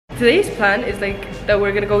today's plan is like that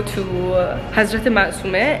we're gonna go to Fatima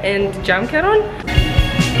Masumeh and Jamkaran.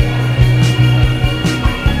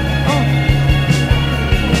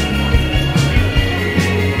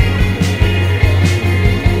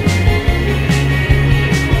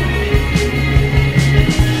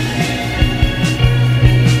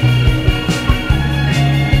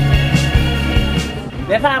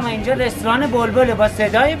 بفرمایید اینجا رستوران بلبل با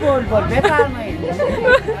صدای بلبل بفرمایید.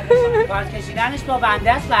 باز کشیدنش با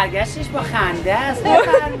بنده است، برگشتش با خنده است.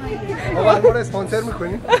 بفرمایید. ما رو اسپانسر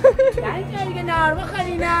می‌کنیم. در دیگه نار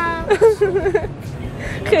بخورینم.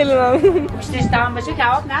 خیلی ممنون. گوشتش تمام بشه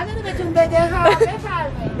کباب نداره بهتون بده ها.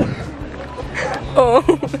 بفرمایید. اوه.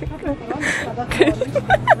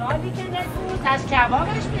 رالی که نفوت از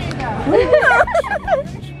کبابش پیدا.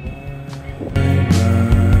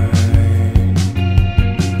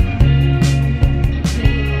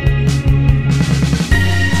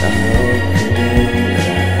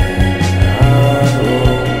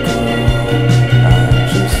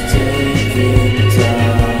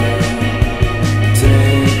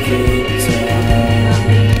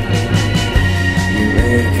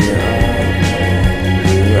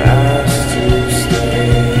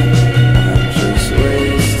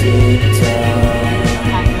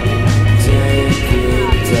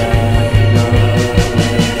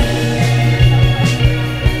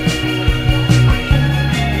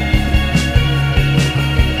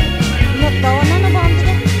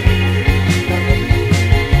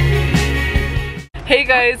 Hey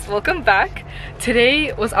guys, welcome back.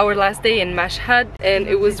 Today was our last day in Mashhad and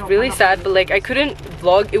it was really sad, but like I couldn't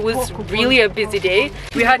vlog. It was really a busy day.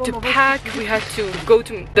 We had to pack, we had to go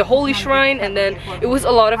to the holy shrine, and then it was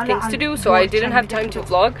a lot of things to do, so I didn't have time to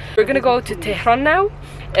vlog. We're gonna go to Tehran now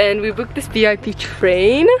and we booked this VIP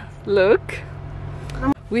train. Look,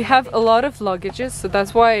 we have a lot of luggages, so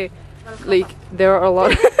that's why like there are a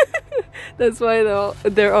lot that's why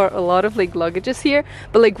there are a lot of like luggages here,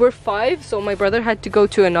 but like we're 5, so my brother had to go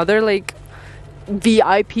to another like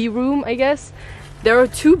VIP room, I guess. There are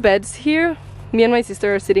 2 beds here. Me and my sister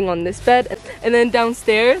are sitting on this bed, and then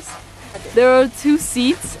downstairs there are 2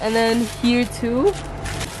 seats, and then here too.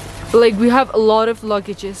 But like we have a lot of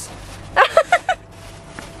luggages.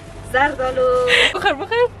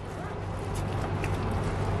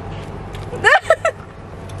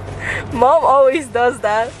 Mom always does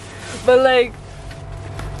that. But like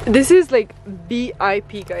this is like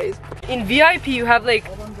VIP, guys. In VIP you have like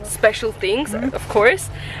special things, of course,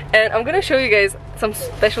 and I'm gonna show you guys some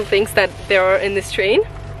special things that there are in this train.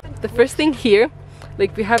 The first thing here,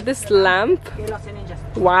 like we have this lamp.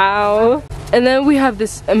 Wow. And then we have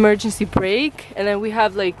this emergency brake, and then we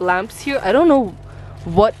have like lamps here. I don't know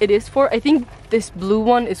what it is for. I think this blue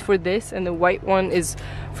one is for this and the white one is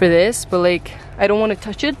for this, but like I don't want to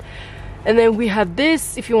touch it. And then we have this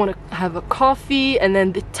if you want to have a coffee, and then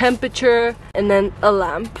the temperature, and then a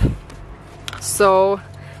lamp. So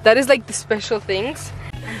that is like the special things.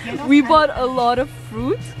 We bought a lot of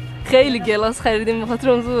fruit. خیلی گلاس خریدیم بخاطر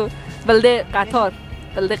اون بلده قطار.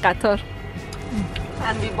 بلده قطار.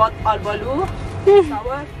 And we bought albalu.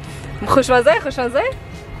 خوشمزه خوشمزه.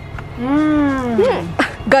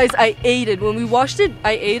 Guys, I ate it. When we washed it,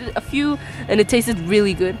 I ate a few and it tasted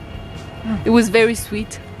really good. It was very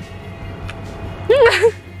sweet.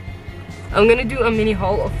 I'm gonna do a mini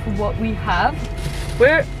haul of what we have.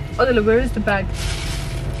 Where is the bag?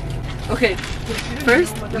 Okay,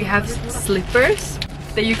 first we have slippers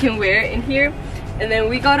that you can wear in here, and then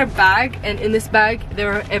we got a bag, and in this bag there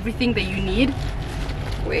are everything that you need.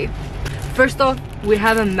 Wait, first off we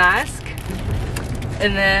have a mask,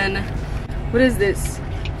 and then what is this?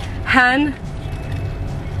 Hand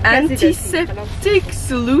antiseptic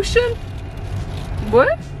solution?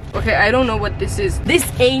 What? Okay, I don't know what this is. This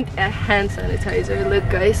ain't a hand sanitizer. Look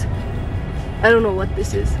guys, I don't know what this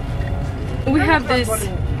is. We have this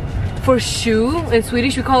for shoe. In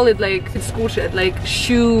Swedish we call it like skorshed, like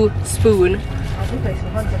shoe spoon.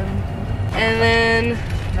 And then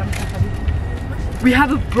we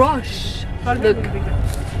have a brush. Look,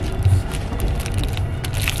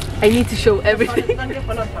 I need to show everything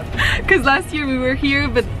because last year we were here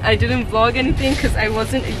but I didn't vlog anything because I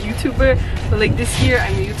wasn't a YouTuber, but like this year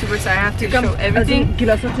I'm a YouTuber, so I have to show everything.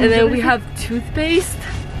 And then we have toothpaste.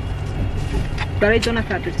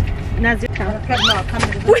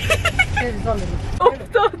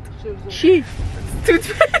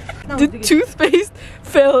 The toothpaste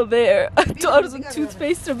fell there.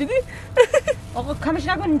 Toothpaste.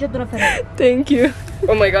 Thank you.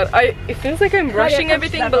 Oh my god, it feels like I'm rushing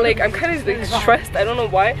everything, but like I'm kind of like stressed. I don't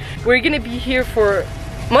know why. We're gonna be here for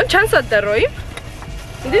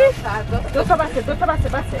I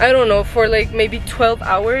don't know, for like maybe 12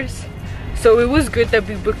 hours. So it was good that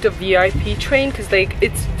we booked a VIP train because like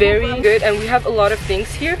it's very good and we have a lot of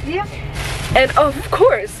things here. Yeah. And of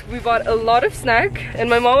course, we bought a lot of snack and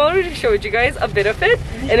my mom already showed you guys a bit of it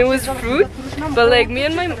and it was fruit. But like me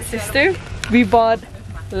and my sister, we bought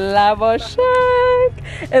lava shack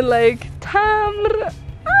and like tamr.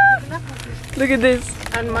 Ah, look at this.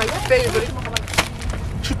 And my favorite,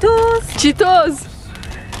 Cheetos. Cheetos.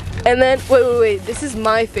 And then, wait, this is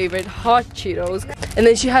my favorite, hot Cheetos. And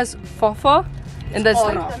then she has fafa, and that's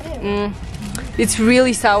like, it's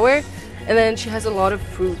really sour. And then she has a lot of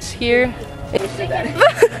fruits here.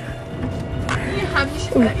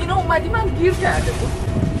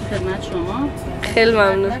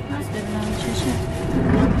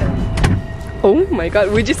 Oh my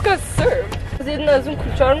god, we just got served.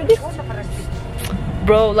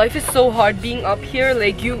 Bro, life is so hard being up here.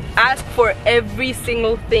 Like, you ask for every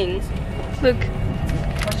single thing. Look,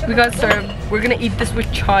 we got served. We're gonna eat this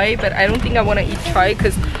with chai, but I don't think I want to eat chai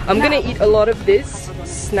because I'm gonna eat a lot of this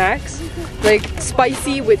snacks, like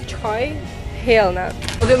spicy with chai. Hell no.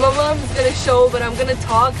 Okay, my mom's gonna show, but I'm gonna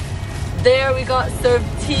talk. There we got served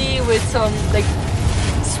tea with some like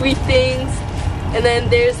sweet things, and then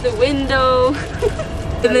there's the window,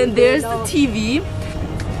 and then there's the TV.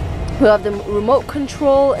 We have the remote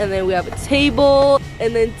control, and then we have a table,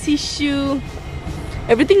 and then tissue.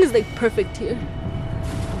 Everything is like perfect here. I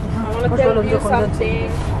want to tell you something.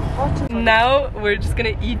 Now we're just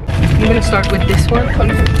gonna eat. I'm gonna start with this one.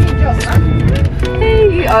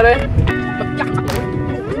 Hey, Ara.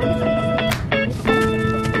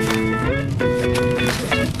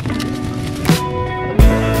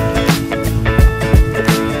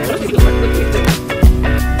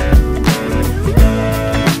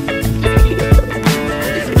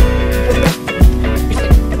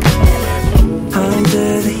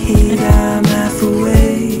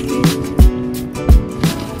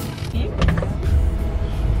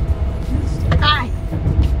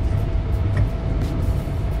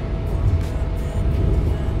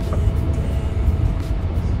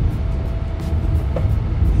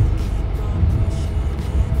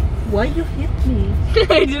 why you hit me?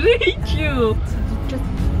 I didn't hit you. Just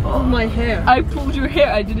pull my hair. I pulled your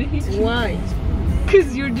hair. I didn't hit you. Why?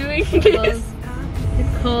 Because you're doing this.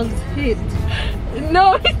 It calls hit.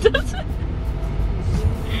 No, it doesn't.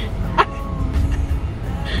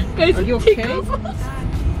 Guys, are you okay?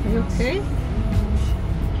 Are you okay?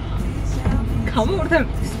 Come over there.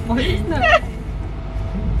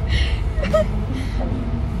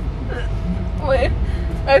 Wait,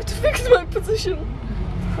 I have to fix my position.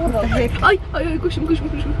 What the heck? Ay, koşum.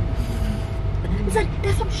 Bazaar,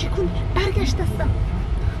 دستم شکون. برگشت دستم.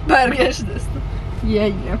 برگشت دستم.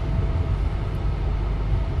 Yeah.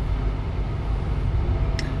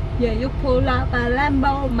 Yeah, you pull up a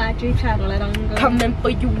Lambo, magic chaturanga. Coming for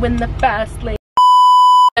you in the fast lane.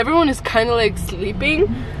 Everyone is kind of like sleeping.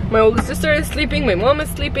 My older sister is sleeping, my mom is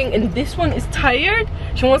sleeping, and this one is tired.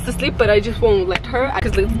 She wants to sleep, but I just won't let her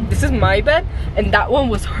because this is my bed and that one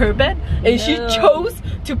was her bed, and she chose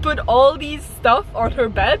to put all these stuff on her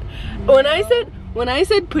bed. When I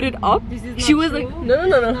said put it up, she was like, no.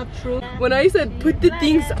 Not true. When I said put the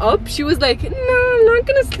things up, she was like, no, I'm not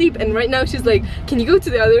gonna sleep. And right now she's like, can you go to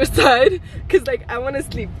the other side? Because like I want to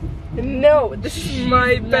sleep. No, this is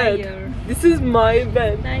my bed. This is my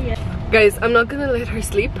bed. Guys, I'm not gonna let her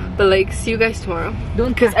sleep, but like see you guys tomorrow.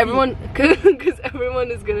 Don't, because everyone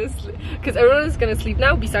is gonna sleep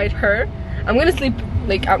now beside her. I'm gonna sleep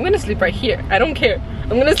right here. I don't care.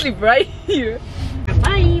 I'm gonna sleep right here.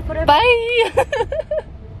 Bye. Bye.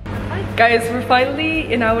 Guys, we're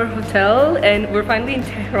finally in our hotel and we're finally in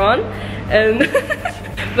Tehran, and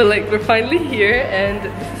but like we're finally here, and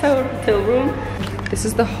this is our hotel room. This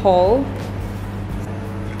is the hall.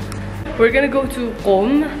 We're gonna go to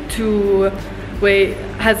Qom to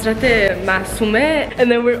Hazrat Masumeh, and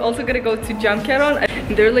then we're also gonna go to Jamkaran.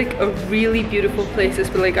 They're like a really beautiful places,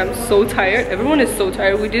 but like I'm so tired. Everyone is so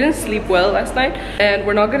tired. We didn't sleep well last night, and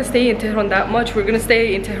we're not gonna stay in Tehran that much. We're gonna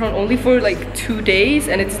stay in Tehran only for like 2 days,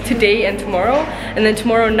 and it's today and tomorrow, and then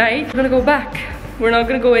tomorrow night we're gonna go back. We're not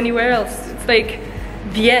gonna go anywhere else. It's like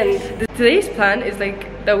the end. Today's plan is like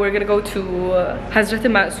that we're gonna go to Hazrat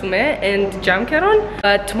Masumeh and Jamkaran.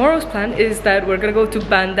 Tomorrow's plan is that we're gonna go to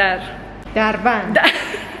Bandar. Darban.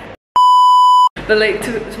 But like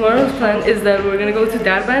tomorrow's plan is that we're gonna go to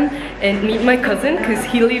Darban and meet my cousin because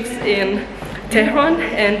he lives in Tehran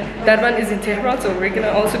and Darban is in Tehran, so we're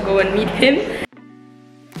gonna also go and meet him.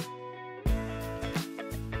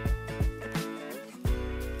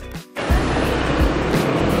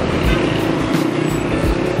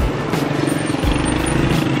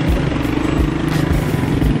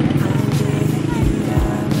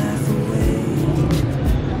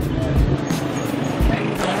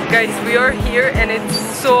 Guys, we are here and it's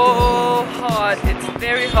so hot. It's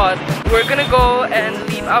very hot. We're gonna go and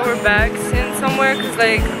leave our bags in somewhere because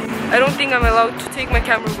like I don't think I'm allowed to take my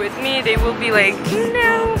camera with me. They will be like,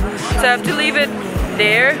 no. So I have to leave it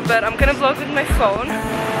there, but I'm gonna vlog with my phone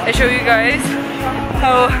and show you guys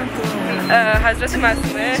how Hazrat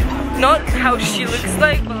Masumeh, not how she looks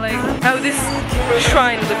like, but like how this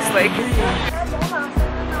shrine looks like.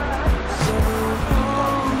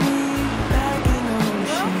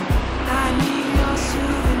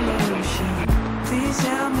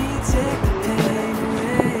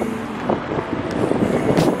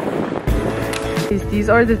 These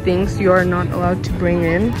are the things you are not allowed to bring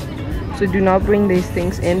in, so do not bring these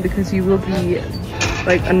things in because you will be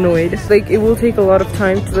like annoyed. It's like it will take a lot of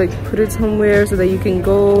time to like put it somewhere so that you can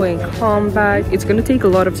go and come back. It's gonna take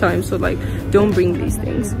a lot of time, so like don't bring these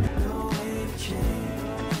things.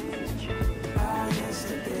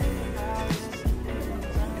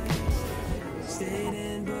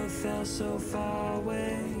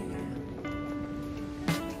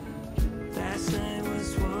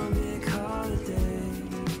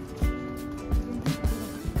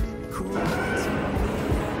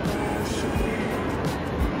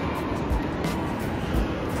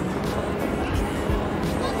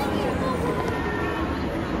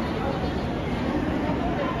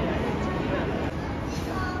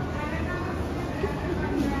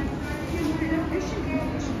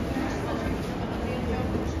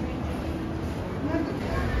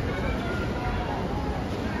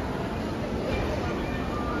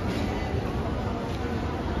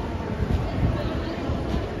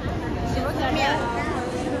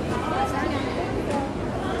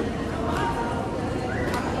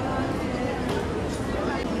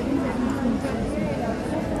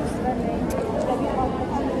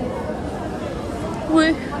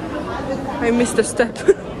 Wait, I missed a step.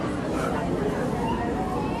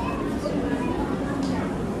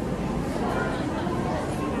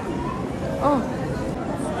 Oh.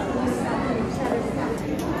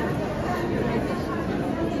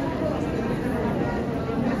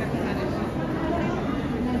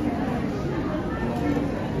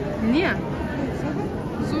 Nie.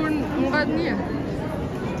 Zo'n gaat niet.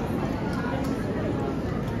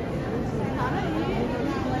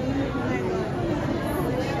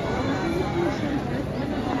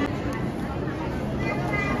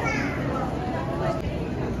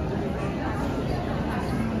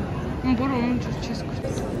 برو اونجا چیز کن.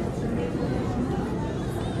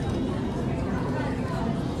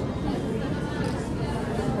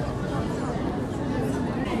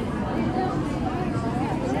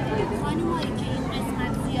 خانم‌هایی که این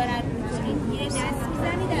قسمت زیارت می‌کنید یه دست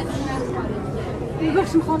می‌زنید از اون از خارج برید.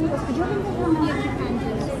 نگاهشون خانم از کجا می‌گم؟ یکی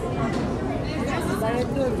پنجره. باید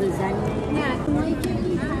دور بزنی. نه، اونایی که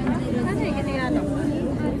این پنجره دیگه ندارم.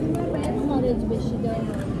 باید خارج بشید.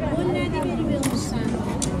 قول ندی بری به اون سمت.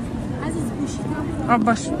 عزیز گوشی کن.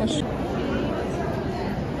 باش باش.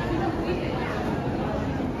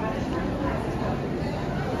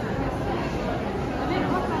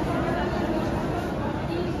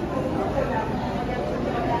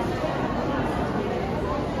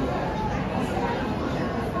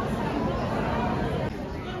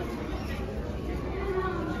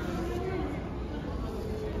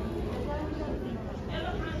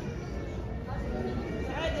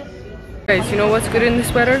 Guys, you know what's good in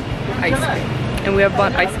this weather? Ice cream. And we have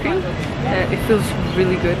bought ice cream and it feels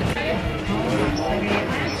really good.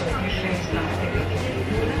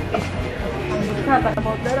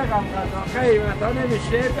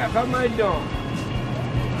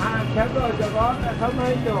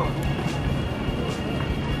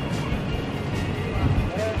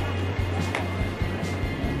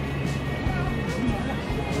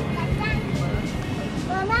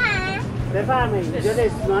 بفرمایید اینجا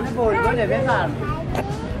رستوران بلبله.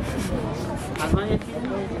 بفرمایید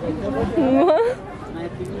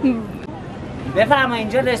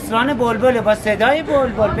بفرمایید اینجا رستوران بلبله با صدای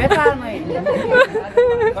بلبل. بفرمایید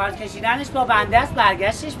کارت کشیدنش با بنده است،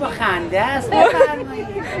 برگشتش با خنده است. بفرمایید.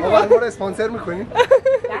 ما رو اسپانسر میکنیم؟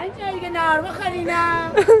 در اینجا دیگه نهار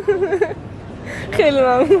بخورینم. خیلی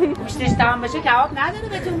ممنون. گوشتش تمام بشه کباب نداره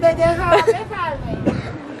بهتون بده ها. بفرمایید.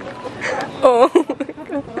 اوه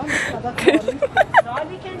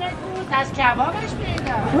سالی که نکود از کبابش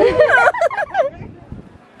پیدا.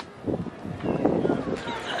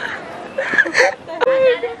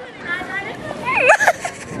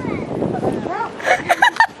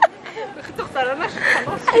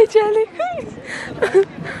 عجله.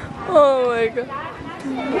 Oh my god.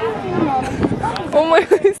 Oh my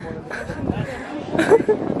god.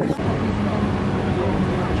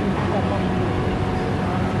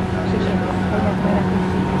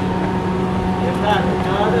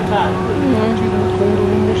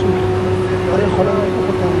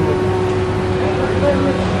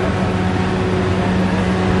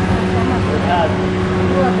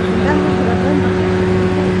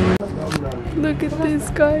 Look at this,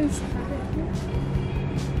 guys.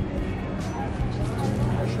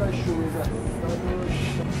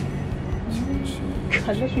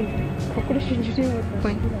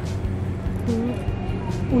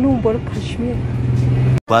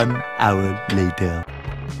 One hour later.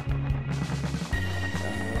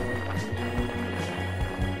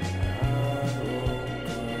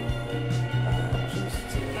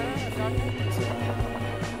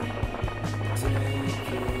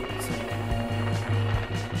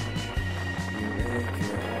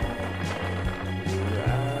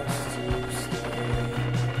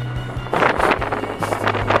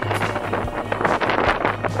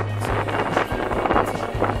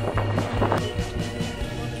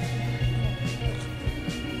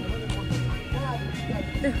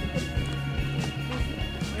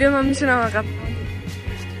 بیا من میشونم عقب.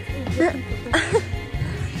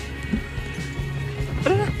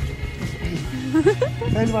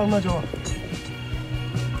 خیلی برام نجوا.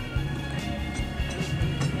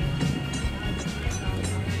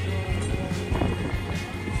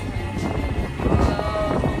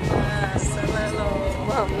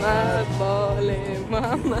 محمد بال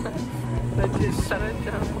محمد بچه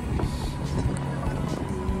سرجم.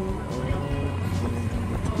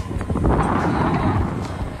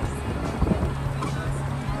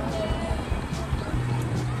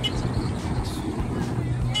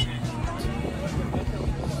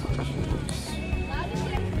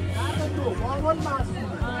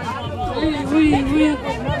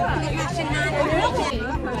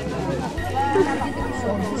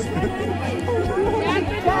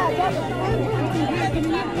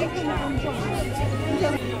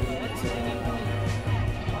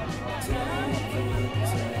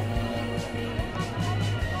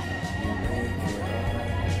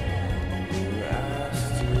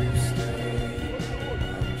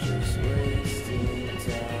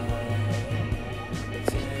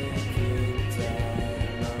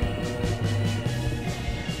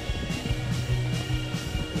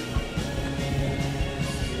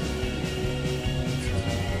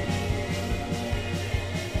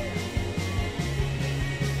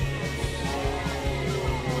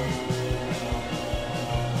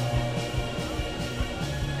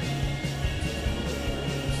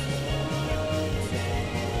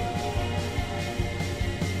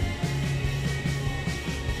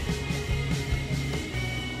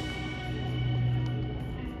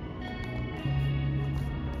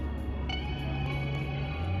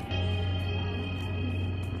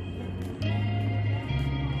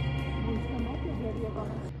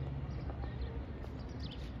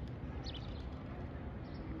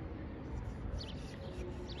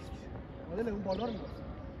 اون بالا رو می‌برد.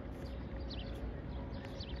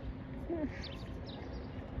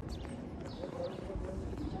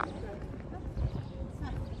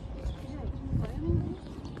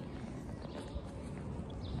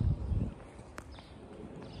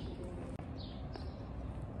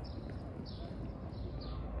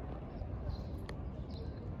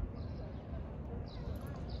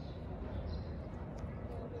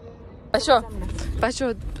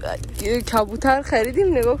 بچه کبوتر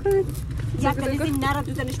خریدیم، نگاه کنید.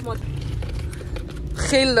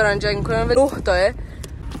 خیلی دارن جنگ میکنن و 9 تاه.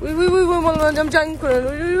 وی وی وی وی مال من جنگ میکنن.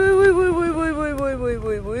 وی وی وی وی وی وی وی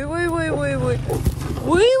وی وی وی وی وی وی وی وی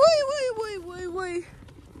وی وی وی.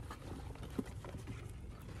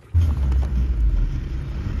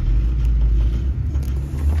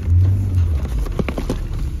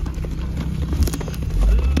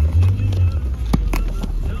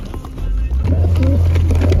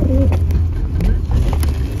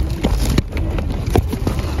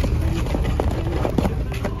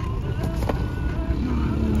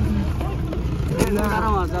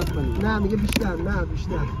 نه میگه بیشتر، نه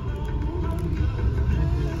بیشتر.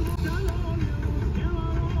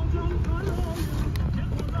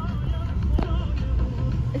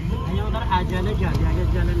 اگه مقدار عجله کردی، اگه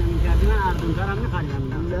عجله نمی‌کردی من اردون‌ترم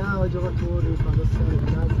می‌خریدم. نه آقا طور این فدا سر.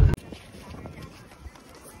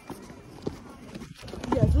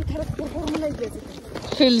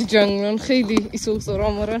 خیلی جنگلن، خیلی ایسوسورا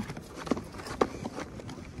مارن.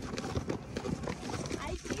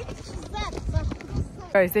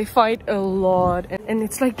 Guys, they fight a lot, and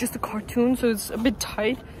it's like just a cartoon, so it's a bit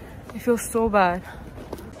tight. I feel so bad.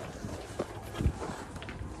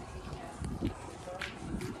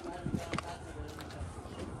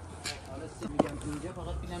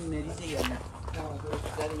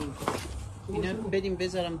 اینا بدیم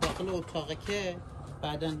بذارم داخل اتاقه که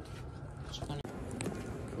بعداً چیکار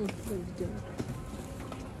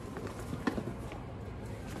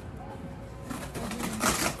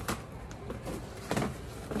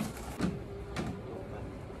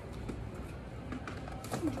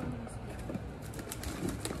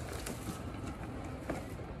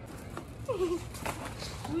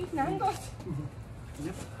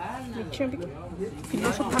چی بگم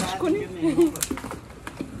فیلماشو پخش کنیم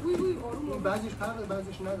بعضیش فرقه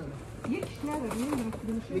بعضیش نداره یکیش نداره نمیدونم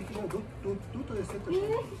کدومش یکیش دو تا سه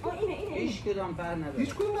تا اینه هیچ کدام پر نداره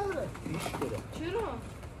هیچ کدوم نداره هیچ کدام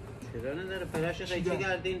چرا نداره پرش قیچی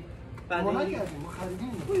کردین بعد ما نکردیم ما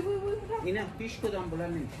خریدیم اینه هیچ کدام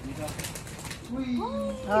بلند نمیشه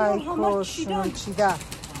ای خوشون چیده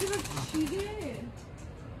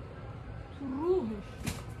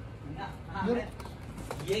همه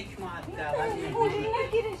یک ماه حداقل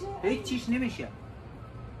هیچ چیش نمیشه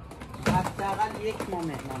حداقل یک ماه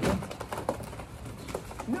مهمان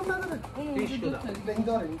نه نداره هیچ کدام این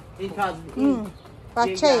داره این تازه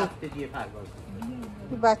بچه یک هفته دیگه پرواز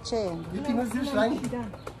این بچه یکی اینا زیرش رنگ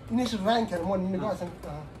اینش رنگ کرد ما نگاه اصلا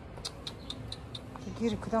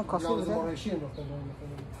گیر کدام کافی لازم بوده آرایشی انداختن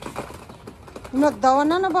اینا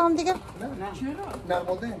دوانه با هم دیگه نه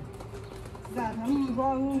نقماده نه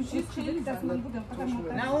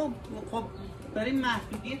اون خب داریم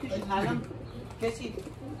محدودیتش الان کسی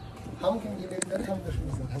همون که میگه داره هم داشت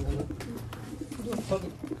میزنن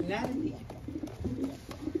نه دیگه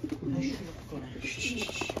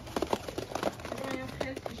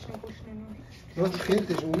راست خیلی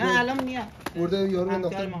تشون نه الان میاد برده یارو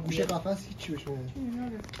انداخته گوشه قفس هیچی بهش نمیاد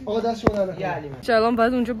آقا دستشون در نکنه الان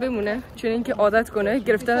باید اونجا بمونه چون اینکه عادت کنه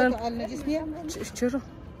گرفتن چرا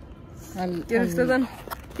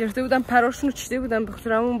گرفته بودن پراشون رو چیده بودن به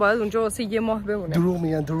خاطر همون باید اونجا واسه یه ماه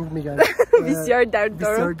بمونه دروغ میگن بسیار درد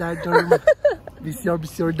دارم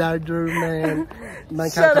بسیار درد دارم من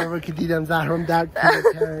کتاب رو که دیدم زهرام درد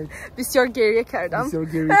کرد بسیار گریه کردم بسیار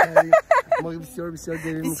گریه کردم ما بسیار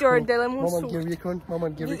گریه بسیار دلمون مامان سوخت گریه کن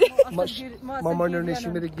مامان رو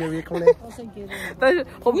نشون بده گریه کنه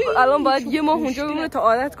خب الان باید یه ماه اونجا بمونه تا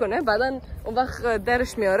عادت کنه بعدن اون وقت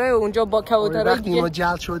درش میاره و اونجا با کبوترای وقتی اینا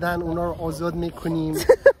جلد شدن اونا رو آزاد میکنیم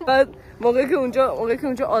بعد موقعی که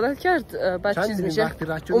اونجا عادت کرد بعد چیز میشه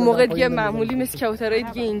اون موقع دیگه معمولی مثل کبوترای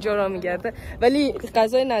دیگه اینجا را میگرده ولی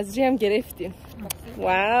غذای نظری هم گرفتیم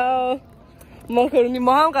واو ماکارونی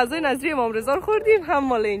ما هم غذای نظری امام رضا رو خوردیم هم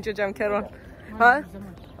مال اینجا جمکران ها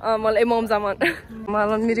مال امام زمان ما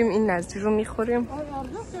الان میریم این نظری رو میخوریم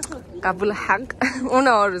قبول حق اون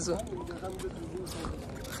آرزو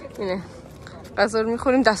اینه غذا رو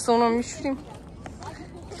میخوریم دستمون رو میشوریم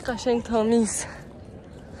قشنگ تمیز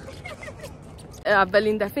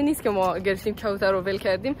اولین دفعه نیست که ما گرفتیم کبوتر رو ول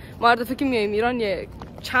کردیم ما هر دفعه که میایم ایران یه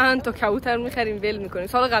چند تا کبوتر میخریم ول میکنیم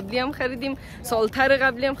سال قبلی هم خریدیم سالتر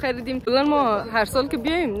قبلی هم خریدیم کلا ما هر سال که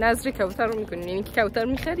بیایم نظر کبوتر رو میکنیم یعنی که کبوتر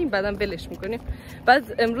میخریم بعدم ولش میکنیم بعد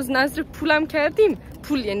امروز نظر پولم کردیم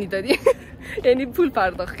پول یعنی دادیم یعنی پول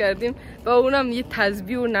پرداخت کردیم و اونم یه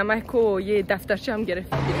تسبیح و نمک و یه دفترچه هم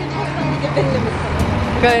گرفتیم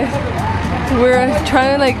Guys, we're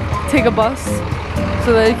trying to like take a bus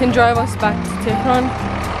so that it can drive us back to Tehran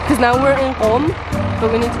because now we're in Qom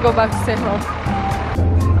but we need to go back to Tehran.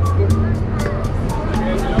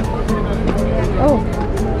 Oh.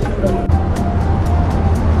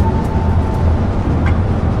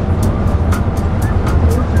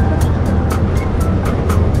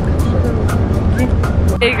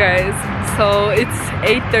 Hey guys, so it's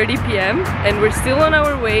 8:30 p.m. and we're still on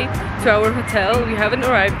our way to our hotel. We haven't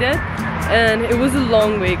arrived yet and it was a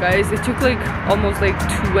long way guys. It took like almost like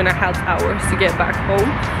 2.5 hours to get back home.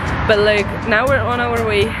 But like now we're on our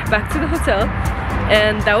way back to the hotel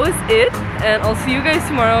and that was it. And I'll see you guys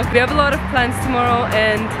tomorrow. We have a lot of plans tomorrow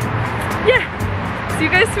and yeah, see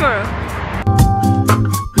you guys tomorrow.